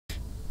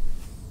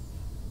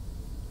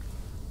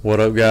What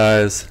up,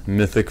 guys?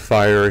 Mythic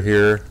Fire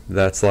here.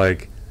 That's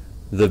like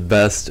the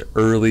best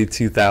early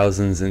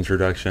 2000s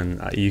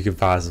introduction you could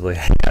possibly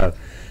have.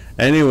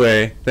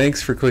 Anyway,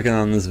 thanks for clicking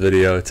on this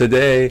video.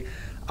 Today,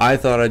 I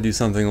thought I'd do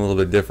something a little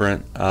bit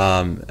different.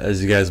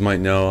 As you guys might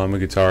know, I'm a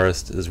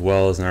guitarist as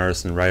well as an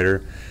artist and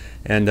writer.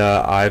 And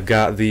I've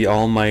got the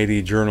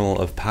almighty Journal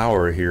of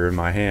Power here in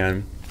my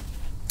hand.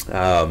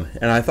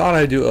 And I thought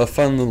I'd do a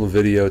fun little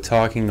video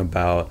talking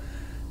about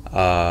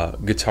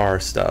guitar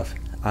stuff.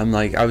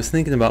 I was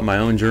thinking about my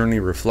own journey,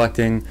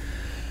 reflecting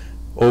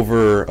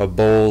over a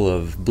bowl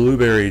of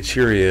blueberry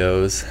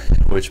Cheerios,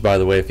 which, by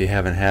the way, if you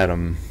haven't had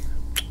them,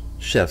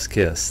 chef's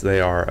kiss.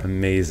 They are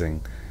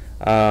amazing.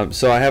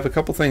 So I have a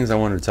couple things I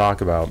want to talk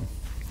about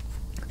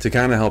to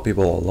kind of help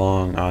people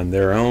along on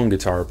their own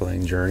guitar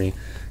playing journey,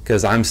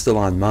 because I'm still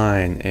on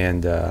mine,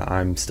 and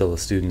I'm still a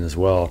student as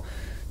well.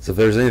 So if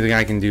there's anything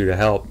I can do to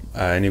help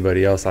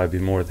anybody else, I'd be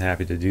more than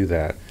happy to do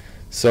that.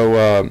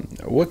 So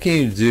what can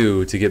you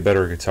do to get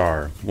better at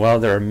guitar? Well,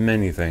 there are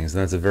many things,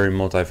 and that's a very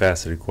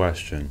multifaceted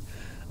question,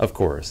 of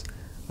course.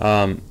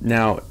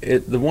 Now,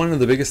 one of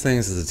the biggest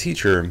things as a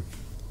teacher,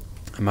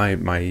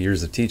 my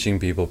years of teaching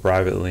people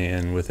privately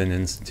and within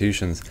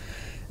institutions,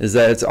 is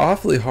that it's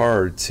awfully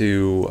hard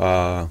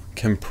to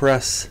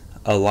compress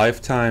a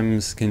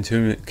lifetime's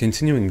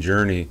continuing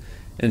journey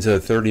into a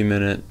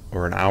 30-minute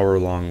or an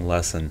hour-long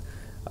lesson.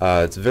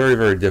 It's very,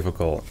 very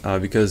difficult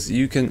because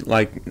you can,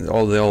 like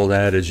the old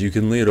adage, you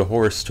can lead a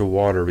horse to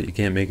water, but you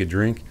can't make it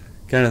drink,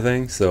 kind of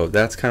thing. So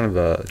that's kind of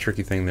a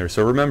tricky thing there.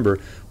 So remember,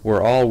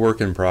 we're all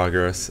work in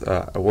progress.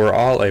 We're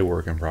all a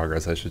work in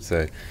progress, I should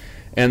say.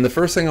 And the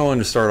first thing I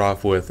wanted to start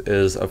off with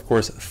is, of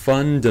course,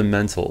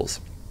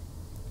 fundamentals.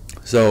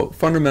 So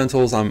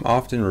fundamentals, I'm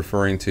often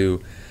referring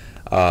to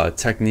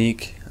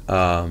technique,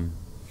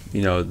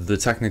 the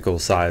technical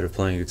side of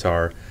playing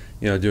guitar.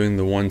 Doing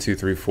the 1, 2,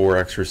 3, 4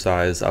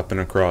 exercise up and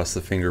across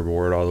the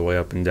fingerboard, all the way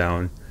up and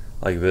down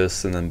like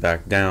this, and then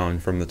back down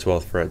from the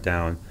 12th fret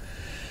down.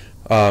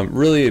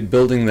 Really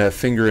building that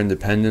finger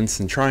independence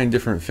and trying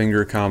different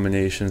finger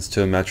combinations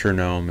to a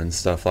metronome and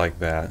stuff like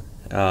that.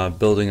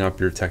 Building up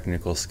your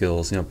technical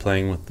skills,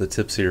 playing with the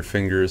tips of your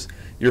fingers.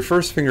 Your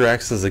first finger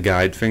acts as a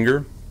guide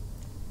finger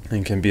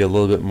and can be a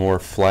little bit more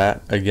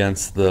flat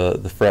against the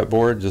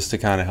fretboard, just to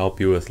kind of help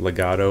you with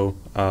legato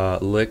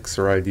licks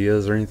or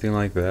ideas or anything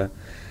like that.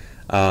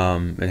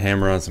 And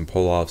hammer-ons and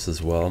pull-offs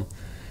as well.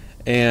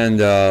 And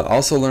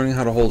also learning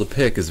how to hold a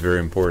pick is very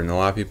important. A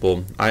lot of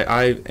people,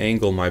 I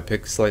angle my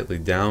pick slightly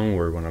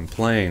downward when I'm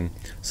playing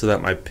so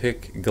that my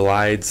pick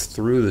glides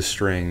through the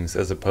strings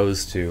as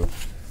opposed to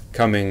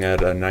coming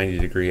at a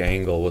 90-degree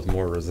angle with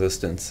more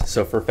resistance.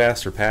 So for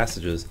faster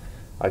passages,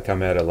 I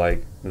come at it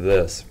like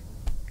this.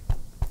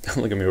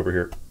 Look at me over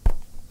here.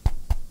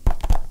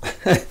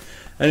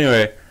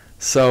 Anyway,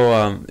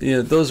 so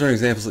those are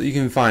examples. You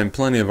can find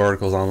plenty of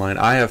articles online.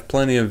 I have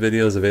plenty of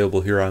videos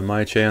available here on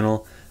my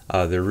channel.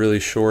 They're really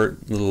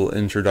short, little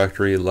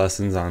introductory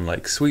lessons on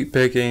like sweep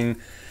picking,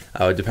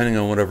 depending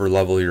on whatever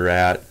level you're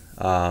at,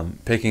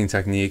 picking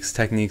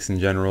techniques in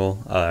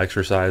general,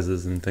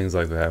 exercises and things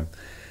like that.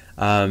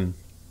 But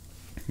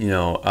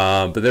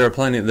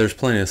there's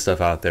plenty of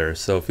stuff out there,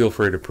 so feel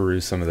free to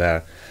peruse some of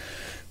that.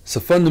 So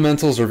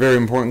fundamentals are very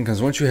important,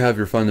 because once you have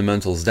your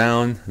fundamentals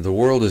down, the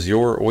world is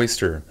your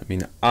oyster. I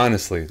mean,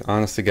 honestly,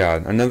 honest to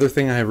God. Another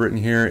thing I have written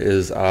here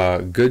is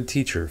good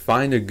teacher.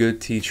 Find a good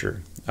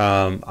teacher.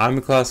 I'm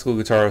a classical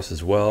guitarist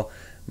as well.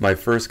 My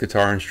first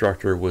guitar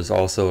instructor was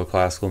also a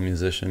classical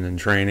musician in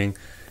training,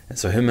 and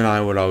so him and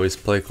I would always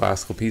play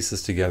classical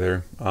pieces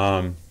together.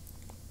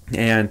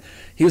 And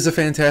he was a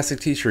fantastic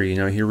teacher.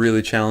 He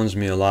really challenged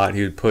me a lot.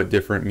 He would put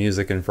different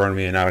music in front of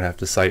me, and I would have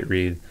to sight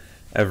read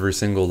every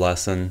single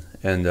lesson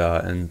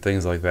and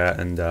things like that,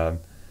 and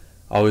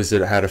always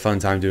had a fun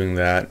time doing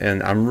that.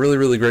 And I'm really,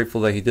 really grateful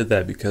that he did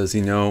that, because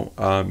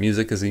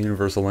music is a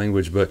universal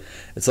language, but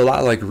it's a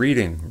lot like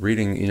reading.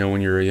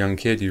 When you're a young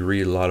kid, you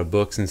read a lot of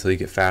books until you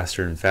get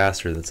faster and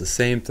faster. That's the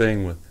same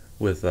thing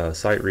with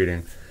sight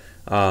reading.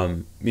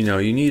 You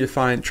need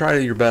to try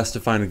your best to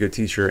find a good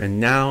teacher.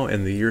 And now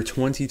in the year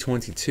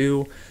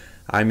 2022,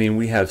 I mean,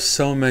 we have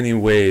so many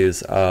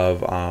ways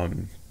of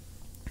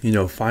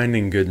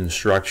finding good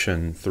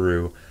instruction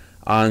through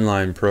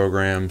online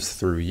programs,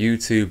 through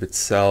YouTube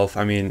itself.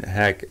 I mean,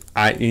 heck,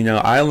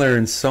 I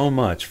learned so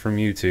much from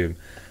YouTube.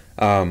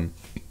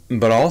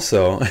 But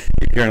also,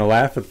 you're gonna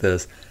laugh at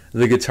this,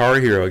 the Guitar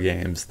Hero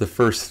games, the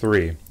first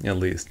 3 at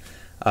least,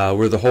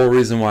 were the whole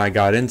reason why I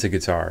got into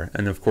guitar.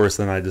 And of course,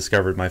 then I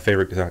discovered my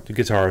favorite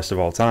guitarist of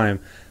all time,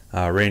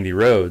 Randy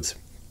Rhoads.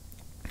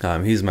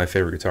 He's my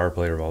favorite guitar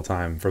player of all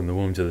time, from the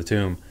womb to the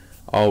tomb,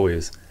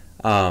 always.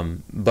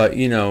 But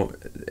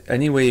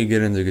any way you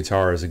get into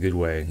guitar is a good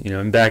way.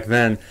 And back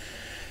then,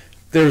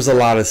 there was a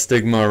lot of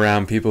stigma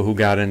around people who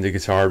got into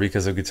guitar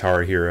because of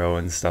Guitar Hero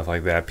and stuff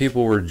like that.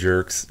 People were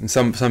jerks. And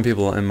some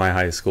people in my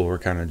high school were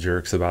kind of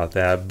jerks about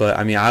that. But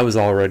I mean, I was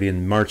already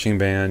in marching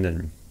band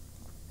and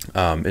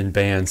in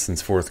band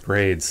since 4th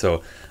grade,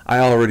 so I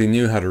already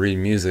knew how to read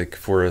music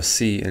for a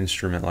C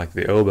instrument like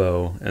the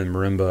oboe and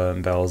marimba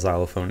and bell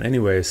xylophone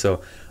anyway,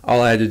 so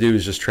all I had to do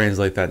was just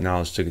translate that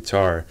knowledge to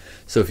guitar.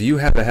 So if you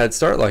have a head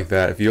start like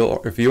that, if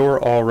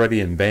you're already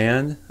in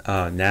band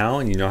now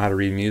and you know how to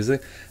read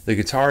music, the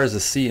guitar is a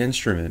C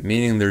instrument,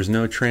 meaning there's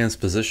no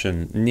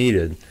transposition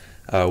needed.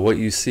 What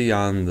you see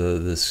on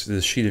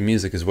the sheet of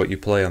music is what you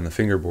play on the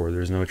fingerboard.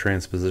 There's no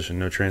transposition,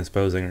 no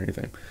transposing or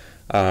anything.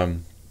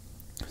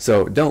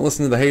 So don't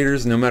listen to the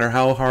haters, no matter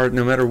how hard,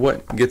 no matter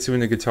what gets you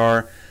into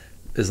guitar,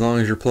 as long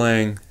as you're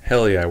playing,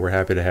 hell yeah, we're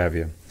happy to have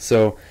you.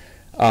 So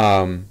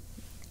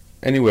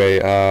anyway,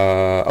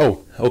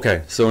 oh,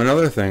 okay, so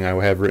another thing I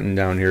have written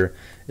down here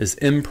is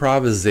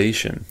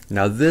improvisation.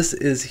 Now this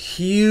is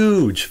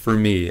huge for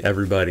me,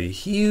 everybody,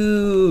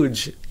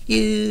 huge,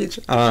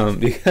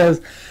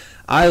 because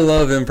I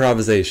love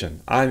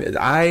improvisation.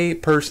 I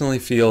personally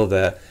feel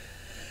that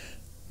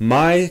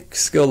my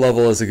skill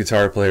level as a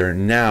guitar player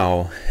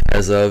now,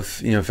 as of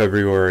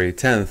February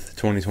 10th,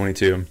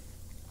 2022,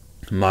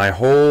 my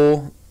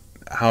whole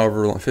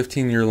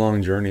 15-year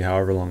long journey,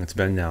 however long it's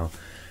been now,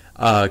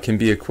 can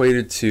be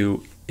equated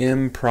to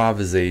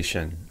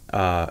improvisation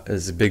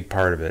as a big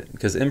part of it.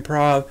 Because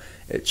improv,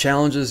 it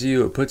challenges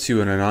you, it puts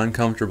you in an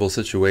uncomfortable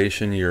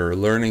situation. You're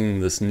learning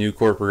this new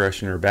chord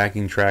progression or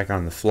backing track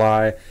on the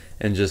fly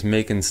and just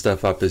making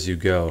stuff up as you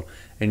go.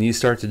 And you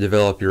start to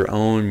develop your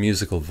own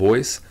musical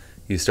voice.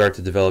 You start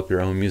to develop your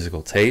own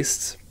musical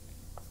tastes,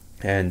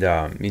 and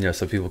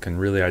so people can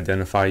really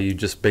identify you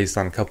just based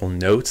on a couple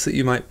notes that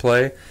you might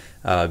play,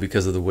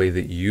 because of the way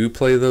that you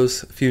play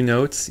those few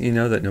notes,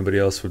 that nobody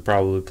else would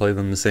probably play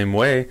them the same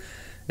way.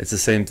 It's the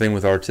same thing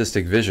with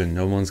artistic vision.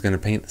 No one's going to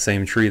paint the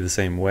same tree the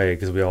same way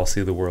because we all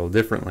see the world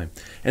differently,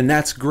 and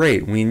that's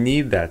great. We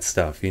need that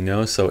stuff,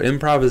 so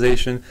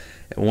improvisation,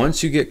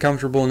 once you get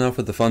comfortable enough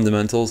with the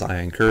fundamentals,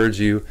 I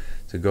encourage you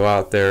to go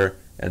out there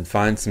and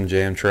find some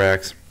jam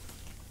tracks.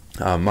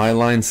 My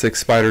Line 6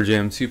 Spider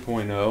Jam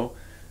 2.0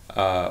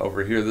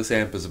 over here, this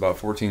amp is about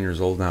 14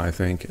 years old now, I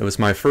think. It was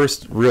my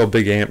first real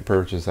big amp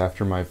purchase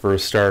after my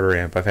first starter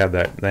amp. I've had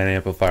that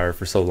amplifier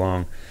for so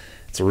long.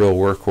 It's a real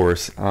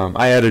workhorse.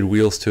 I added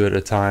wheels to it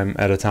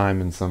at a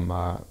time and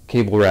some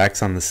cable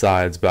racks on the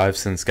sides, but I've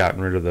since gotten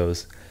rid of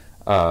those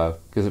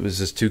because it was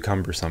just too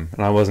cumbersome,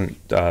 and I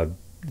wasn't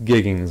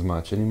gigging as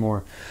much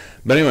anymore.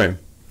 But anyway,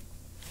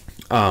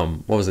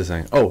 what was I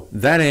saying? Oh,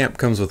 that amp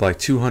comes with like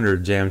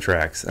 200 jam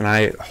tracks, and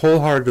I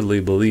wholeheartedly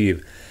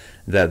believe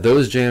that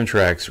those jam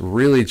tracks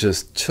really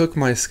just took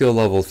my skill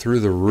level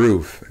through the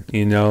roof,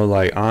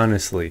 like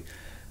honestly.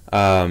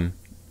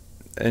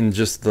 And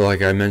just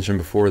like I mentioned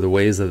before, the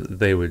ways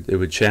that it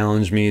would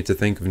challenge me to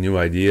think of new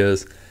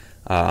ideas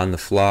on the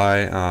fly.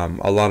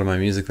 A lot of my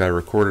music that I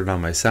recorded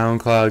on my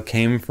SoundCloud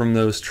came from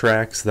those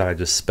tracks that I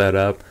just sped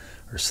up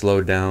or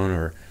slowed down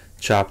or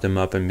chopped them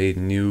up and made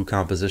new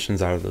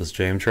compositions out of those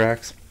jam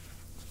tracks.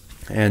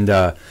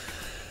 And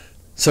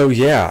so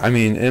yeah, I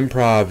mean,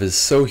 improv is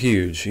so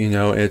huge.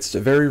 It's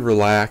very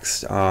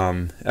relaxed.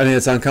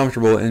 It's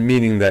uncomfortable in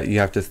meaning that you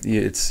have to.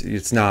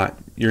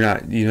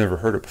 You've never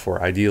heard it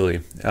before. Ideally,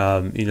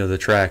 the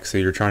track. So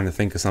you're trying to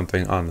think of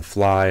something on the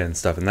fly and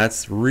stuff, and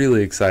that's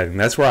really exciting.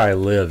 That's where I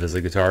live as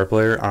a guitar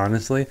player.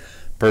 Honestly,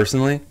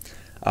 personally,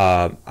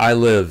 I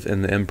live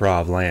in the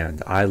improv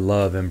land. I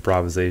love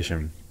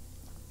improvisation.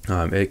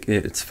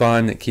 It's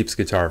fun. It keeps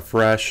guitar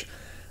fresh.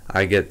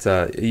 I get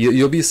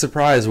you'll be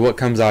surprised what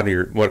comes out of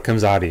you.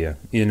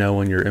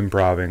 When you're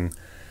improvising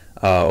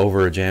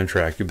over a jam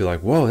track, you'll be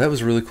like, "Whoa, that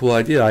was a really cool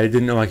idea. I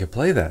didn't know I could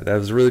play that. That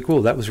was really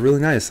cool. That was really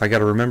nice. I got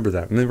to remember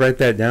that. Let me write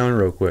that down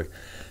real quick."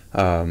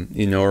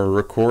 Or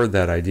record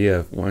that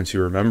idea once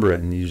you remember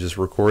it, and you just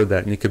record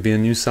that, and it could be a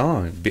new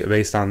song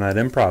based on that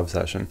improv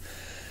session.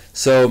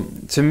 So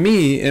to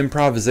me,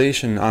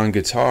 improvisation on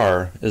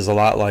guitar is a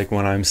lot like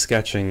when I'm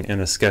sketching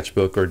in a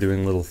sketchbook or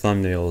doing little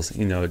thumbnails,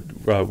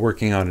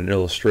 working on an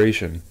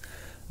illustration.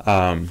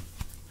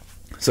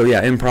 So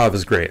yeah, improv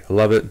is great. I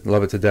love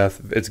it to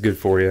death. It's good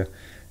for you.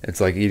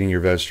 It's like eating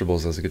your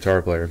vegetables as a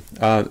guitar player.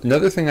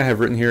 Another thing I have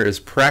written here is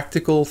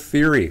practical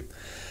theory.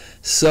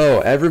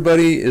 So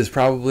everybody is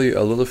probably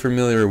a little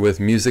familiar with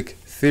music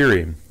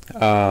theory.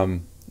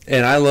 And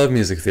I love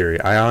music theory.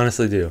 I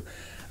honestly do.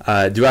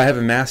 Do I have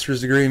a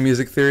master's degree in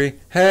music theory?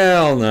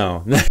 Hell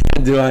no.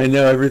 Do I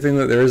know everything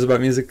that there is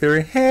about music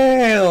theory?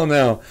 Hell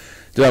no.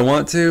 Do I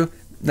want to?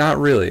 Not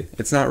really.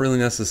 It's not really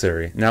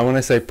necessary. Now, when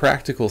I say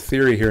practical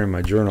theory here in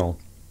my journal,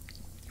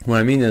 what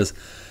I mean is,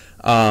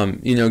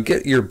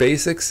 get your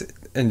basics,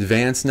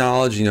 advanced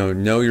knowledge,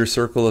 know your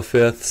circle of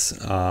fifths,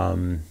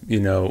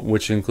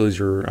 which includes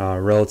your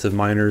relative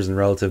minors and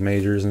relative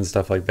majors and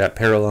stuff like that,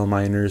 parallel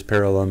minors,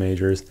 parallel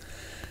majors.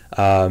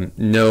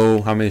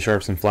 Know how many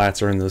sharps and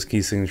flats are in those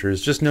key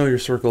signatures. Just know your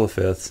circle of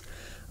fifths.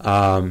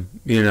 Know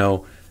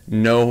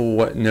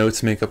what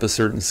notes make up a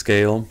certain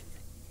scale,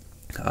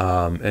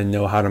 and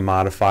know how to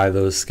modify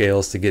those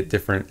scales to get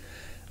different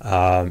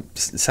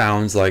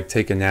sounds. Like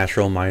take a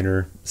natural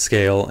minor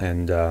scale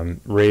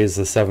and raise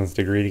the 7th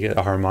degree to get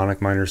a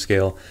harmonic minor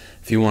scale.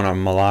 If you want a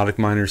melodic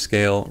minor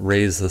scale,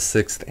 raise the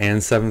 6th and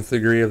 7th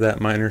degree of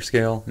that minor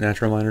scale,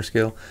 natural minor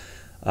scale.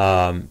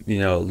 You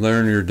know,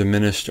 learn your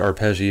diminished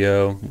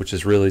arpeggio, which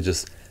is really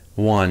just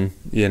one,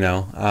 you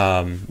know.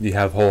 You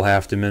have whole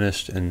half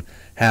diminished and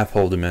half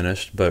whole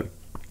diminished, but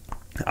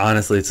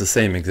honestly it's the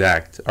same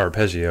exact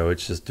arpeggio,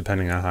 it's just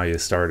depending on how you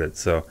start it.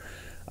 So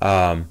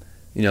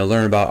you know,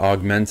 learn about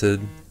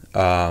augmented,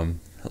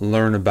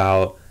 learn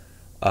about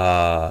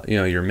you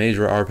know, your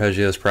major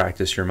arpeggios,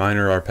 practice your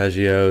minor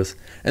arpeggios,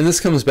 and this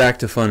comes back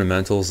to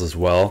fundamentals as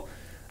well.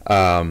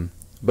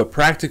 But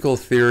practical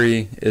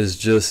theory is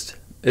just,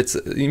 it's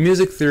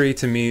music theory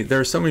to me. There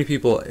are so many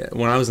people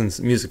when I was in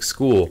music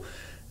school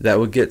that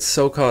would get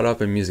so caught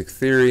up in music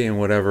theory and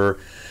whatever.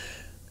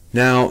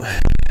 Now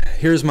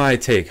here's my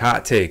take,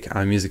 hot take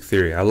on music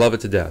theory. I love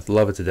it to death,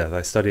 love it to death.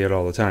 I study it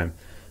all the time.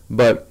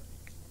 But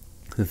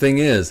the thing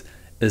is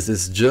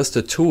it's just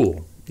a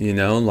tool, you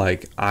know.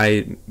 Like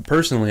I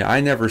personally,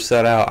 I never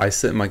set out, I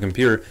sit in my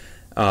computer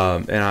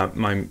and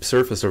my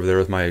Surface over there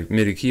with my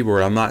MIDI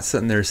keyboard, I'm not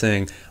sitting there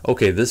saying,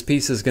 okay, this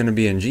piece is going to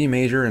be in G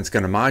major and it's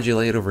going to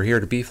modulate over here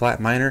to B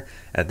flat minor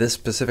at this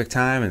specific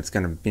time, and it's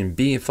going to be in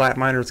B flat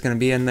minor, it's going to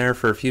be in there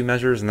for a few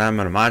measures, and then I'm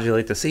going to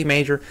modulate to C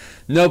major.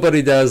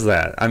 Nobody does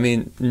that. I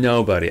mean,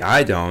 nobody.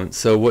 I don't.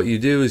 So what you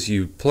do is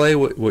you play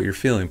what you're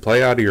feeling,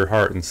 play out of your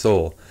heart and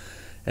soul,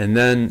 and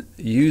then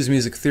use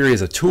music theory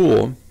as a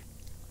tool,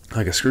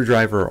 like a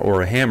screwdriver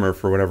or a hammer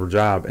for whatever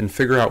job, and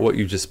figure out what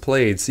you just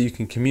played so you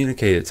can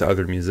communicate it to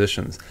other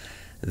musicians.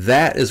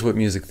 That is what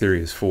music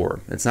theory is for.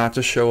 It's not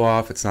to show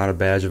off, it's not a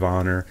badge of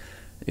honor.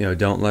 You know,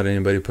 don't let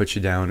anybody put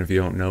you down if you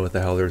don't know what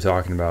the hell they're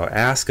talking about.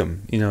 Ask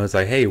them. You know, it's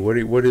like, hey, what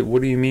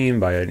do you mean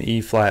by an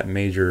E flat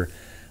major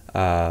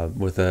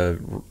with a,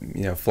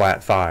 you know,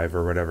 flat 5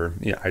 or whatever?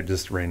 Yeah, I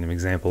just random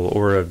example,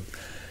 or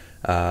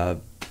a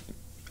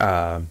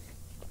an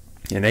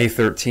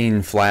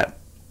A13 flat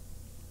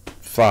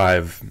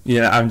 5.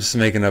 Yeah, I'm just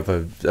making up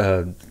a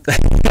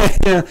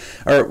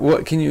or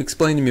what, can you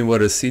explain to me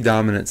what a C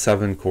dominant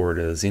 7 chord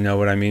is? You know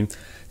what I mean?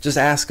 Just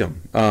ask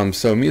them.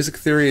 So music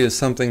theory is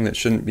something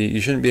that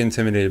you shouldn't be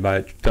intimidated by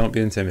it. Don't be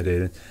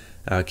intimidated.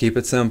 Keep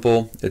it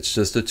simple. It's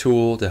just a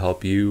tool to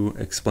help you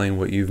explain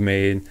what you've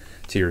made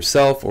to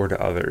yourself or to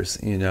others,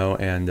 you know.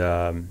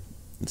 And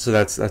so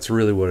that's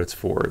really what it's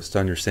for, is to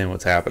understand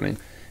what's happening.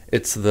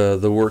 It's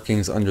the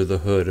workings under the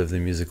hood of the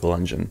musical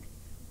engine.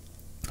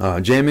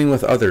 Jamming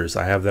with others,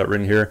 I have that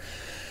written here.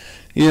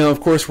 You know,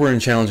 of course we're in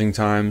challenging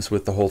times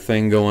with the whole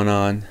thing going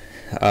on,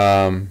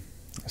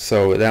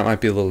 so that might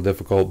be a little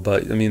difficult,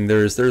 but I mean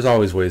there's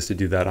always ways to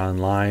do that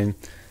online,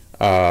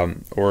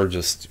 or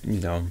just, you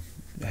know,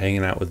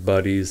 hanging out with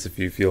buddies if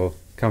you feel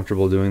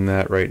comfortable doing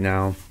that right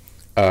now.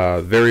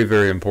 Very,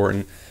 very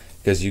important,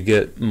 because you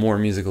get more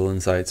musical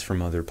insights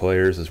from other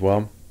players as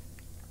well.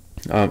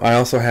 I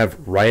also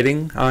have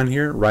writing on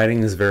here.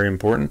 Writing is very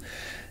important.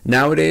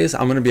 Nowadays,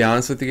 I'm going to be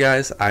honest with you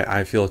guys,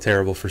 I feel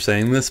terrible for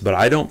saying this, but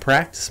I don't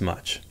practice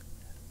much.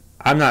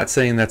 I'm not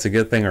saying that's a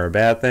good thing or a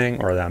bad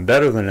thing, or that I'm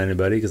better than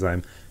anybody, because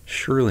I'm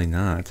surely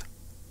not.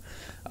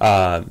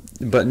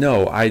 But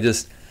no, I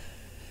just,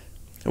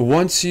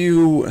 once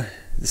you,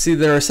 see,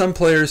 there are some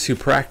players who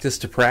practice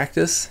to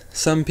practice.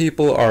 Some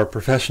people are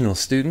professional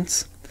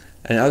students,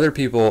 and other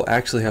people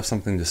actually have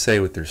something to say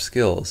with their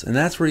skills. And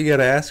that's where you got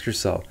to ask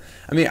yourself.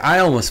 I mean, I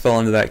almost fell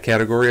into that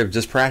category of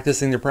just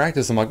practicing to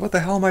practice. I'm like, what the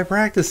hell am I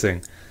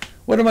practicing?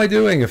 What am I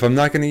doing if I'm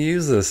not going to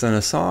use this in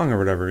a song or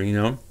whatever, you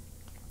know?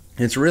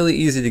 It's really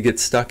easy to get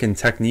stuck in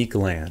technique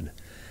land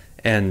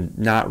and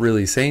not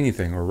really say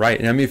anything or write.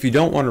 And I mean, if you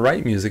don't want to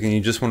write music and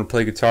you just want to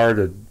play guitar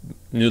to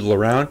noodle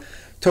around,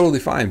 totally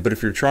fine. But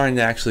if you're trying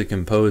to actually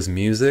compose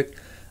music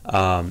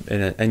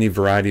in any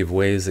variety of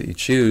ways that you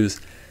choose,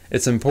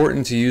 it's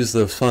important to use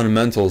the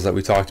fundamentals that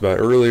we talked about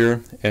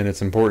earlier, and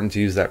it's important to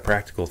use that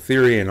practical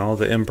theory and all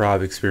the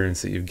improv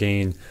experience that you've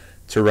gained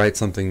to write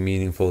something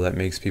meaningful that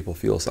makes people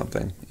feel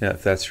something,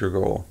 if that's your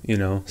goal, you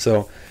know.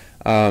 So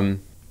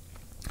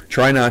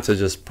try not to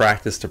just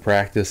practice to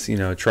practice, you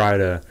know. Try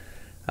to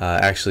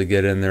actually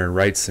get in there and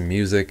write some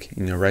music,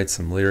 you know, write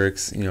some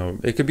lyrics. You know,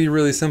 it could be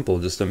really simple,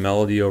 just a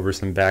melody over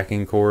some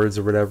backing chords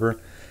or whatever.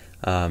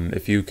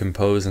 If you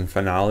compose in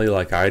Finale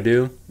like I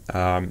do,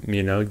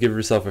 you know, give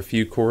yourself a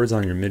few chords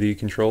on your MIDI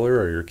controller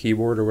or your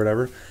keyboard or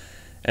whatever,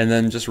 and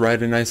then just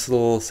write a nice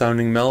little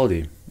sounding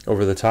melody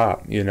over the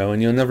top, you know.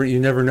 And you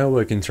never know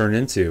what it can turn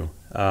into.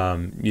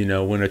 You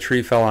know, when a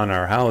tree fell on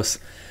our house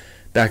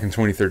back in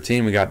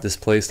 2013, we got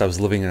displaced. I was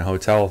living in a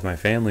hotel with my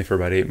family for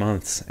about 8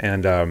 months,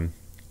 and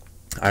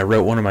I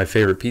wrote one of my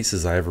favorite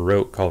pieces I ever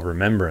wrote called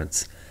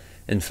Remembrance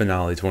in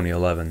Finale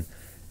 2011.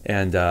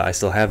 And I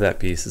still have that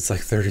piece. It's like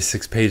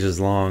 36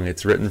 pages long.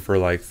 It's written for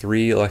like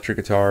 3 electric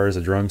guitars,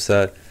 a drum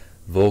set,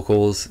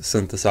 vocals,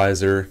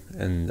 synthesizer,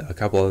 and a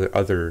couple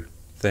other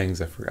things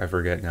I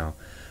forget now.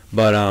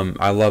 But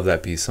I love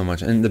that piece so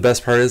much. And the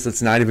best part is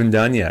it's not even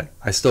done yet.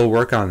 I still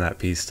work on that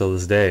piece till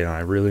this day, and I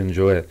really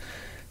enjoy it.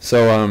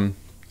 So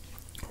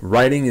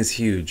writing is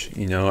huge.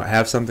 You know,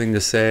 have something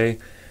to say.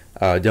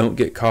 Don't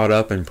get caught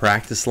up in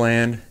practice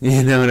land.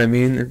 You know what I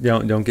mean?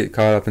 Don't get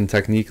caught up in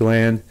technique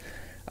land.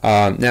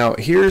 Now,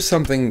 here's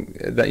something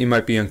that you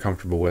might be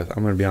uncomfortable with.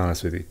 I'm going to be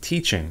honest with you.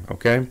 Teaching,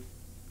 okay?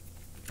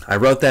 I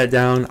wrote that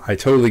down. I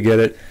totally get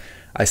it.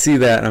 I see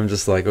that, and I'm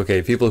just like,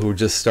 okay, people who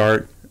just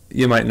start,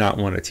 you might not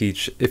want to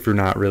teach if you're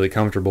not really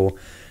comfortable.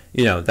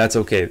 You know, that's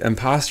okay.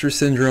 Imposter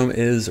syndrome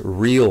is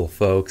real,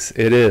 folks.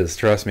 It is,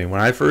 trust me.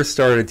 When I first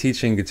started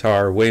teaching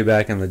guitar way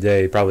back in the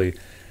day, probably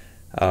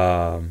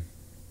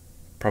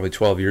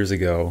 12 years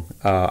ago,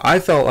 I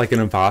felt like an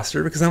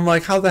imposter because I'm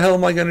like, how the hell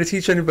am I going to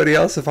teach anybody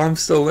else if I'm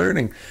still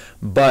learning?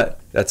 But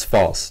that's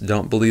false.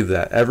 Don't believe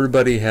that.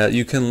 Everybody has,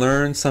 you can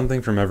learn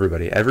something from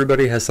everybody.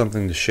 Everybody has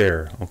something to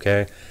share,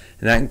 okay?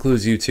 And that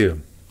includes you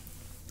too.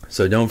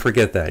 So don't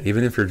forget that.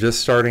 Even if you're just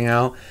starting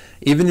out,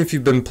 even if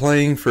you've been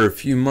playing for a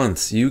few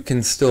months, you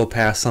can still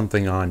pass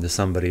something on to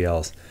somebody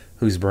else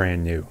who's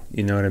brand new.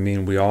 You know what I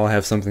mean? We all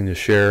have something to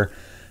share.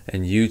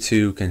 And you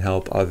too can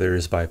help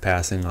others by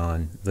passing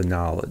on the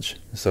knowledge.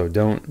 So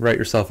don't write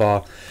yourself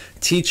off.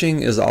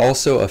 Teaching is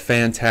also a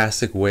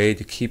fantastic way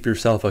to keep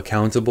yourself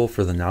accountable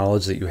for the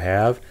knowledge that you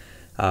have.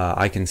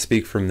 I can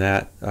speak from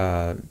that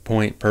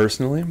point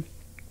personally.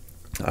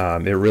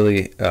 It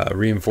really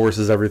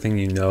reinforces everything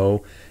you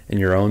know in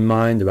your own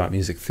mind about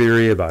music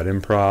theory, about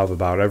improv,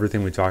 about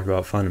everything we talked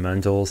about,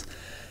 fundamentals.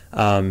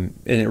 And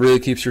it really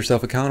keeps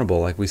yourself accountable,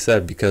 like we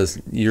said,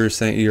 because you're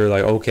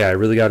like, okay, I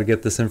really got to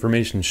get this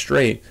information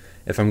straight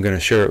if I'm going to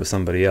share it with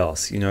somebody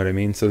else. You know what I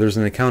mean? So there's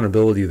an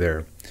accountability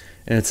there,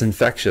 and it's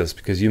infectious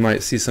because you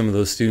might see some of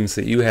those students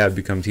that you have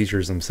become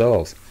teachers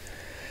themselves.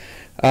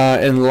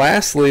 And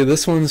lastly,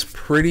 this one's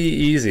pretty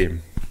easy.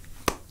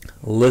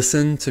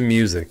 Listen to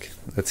music.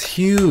 That's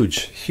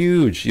huge,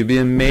 huge. You'll be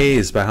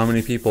amazed by how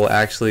many people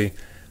actually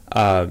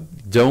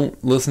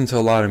don't listen to a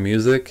lot of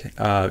music.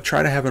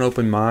 Try to have an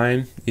open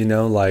mind. You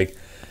know, like,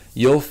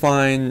 you'll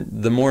find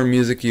the more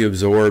music you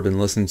absorb and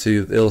listen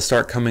to, it'll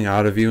start coming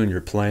out of you and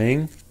you're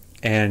playing,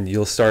 and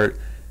you'll start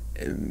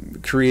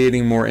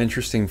creating more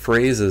interesting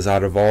phrases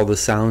out of all the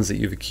sounds that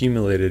you've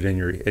accumulated in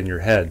your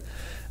head.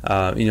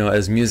 You know,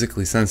 as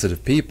musically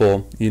sensitive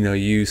people, you know,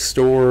 you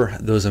store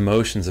those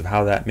emotions of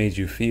how that made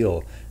you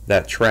feel,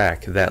 that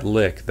track, that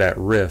lick, that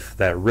riff,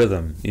 that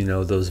rhythm, you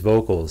know, those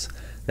vocals,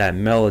 that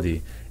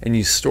melody, and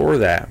you store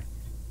that.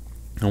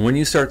 And when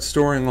you start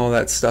storing all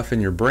that stuff in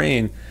your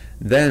brain,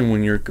 then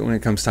when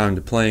it comes time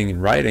to playing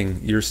and writing,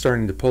 you're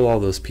starting to pull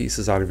all those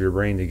pieces out of your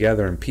brain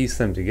together and piece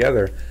them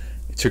together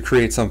to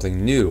create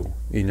something new,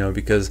 you know,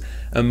 because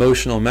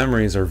emotional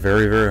memories are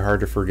very, very hard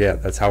to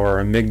forget. That's how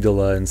our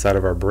amygdala inside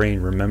of our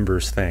brain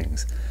remembers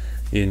things.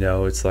 You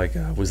know, it's like,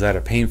 was that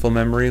a painful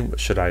memory?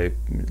 Should I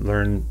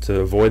learn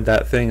to avoid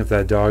that thing if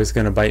that dog is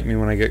going to bite me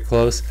when I get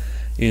close?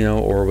 You know,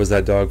 or was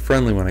that dog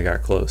friendly when I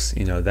got close?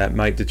 You know, that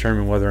might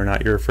determine whether or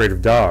not you're afraid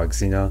of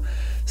dogs, you know.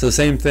 So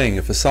same thing,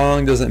 if a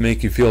song doesn't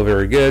make you feel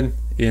very good,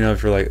 you know,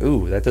 if you're like,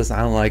 ooh, I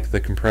don't like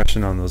the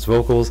compression on those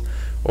vocals,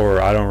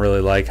 or I don't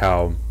really like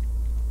how,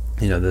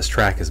 you know, this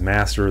track is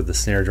mastered, the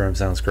snare drum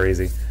sounds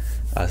crazy,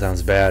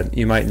 sounds bad,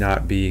 you might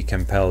not be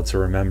compelled to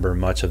remember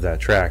much of that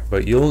track,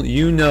 but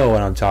you know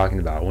what I'm talking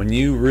about. When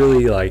you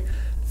really like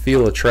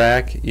feel a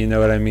track, you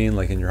know what I mean,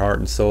 like in your heart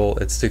and soul,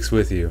 it sticks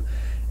with you,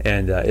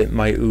 and it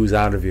might ooze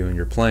out of you when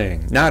you're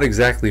playing. Not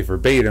exactly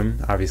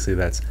verbatim, obviously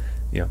that's,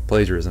 you know,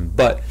 plagiarism,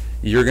 but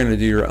you're going to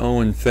do your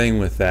own thing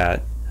with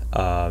that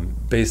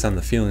based on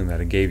the feeling that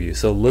it gave you.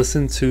 So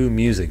listen to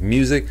music.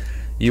 Music,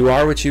 you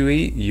are what you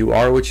eat, you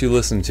are what you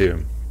listen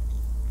to.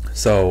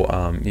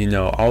 So, you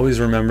know, always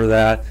remember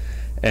that,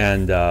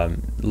 and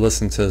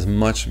listen to as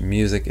much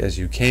music as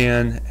you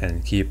can,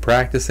 and keep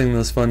practicing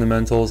those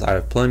fundamentals. I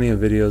have plenty of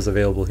videos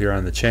available here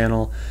on the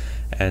channel,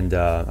 and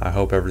I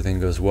hope everything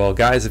goes well.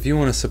 Guys, if you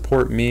want to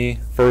support me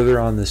further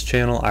on this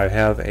channel, I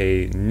have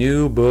a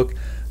new book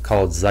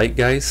called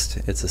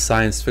Zeitgeist. It's a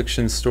science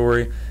fiction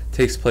story. It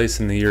takes place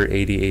in the year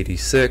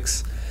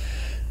 8086.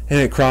 And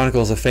it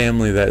chronicles a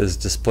family that is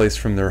displaced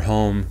from their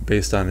home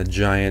based on a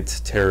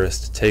giant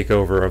terrorist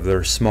takeover of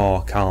their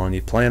small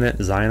colony planet,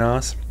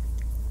 Xynos.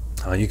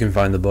 You can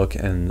find the book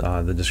in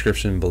the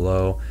description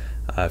below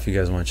if you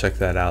guys want to check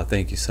that out.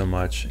 Thank you so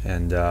much.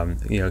 And,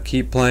 you know,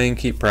 keep playing,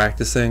 keep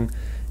practicing.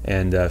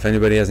 And if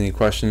anybody has any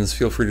questions,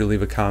 feel free to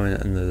leave a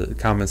comment in the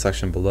comment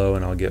section below,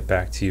 and I'll get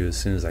back to you as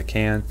soon as I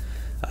can.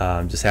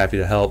 I'm just happy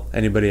to help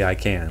anybody I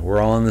can.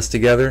 We're all in this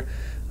together.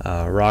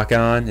 Rock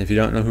on. If you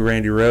don't know who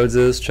Randy Rhoads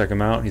is, check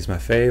him out. He's my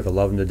fave. I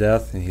love him to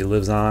death, and he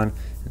lives on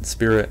in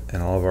spirit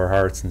and all of our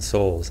hearts and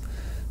souls.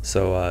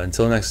 So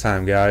until next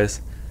time, guys,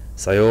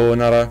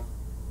 sayonara.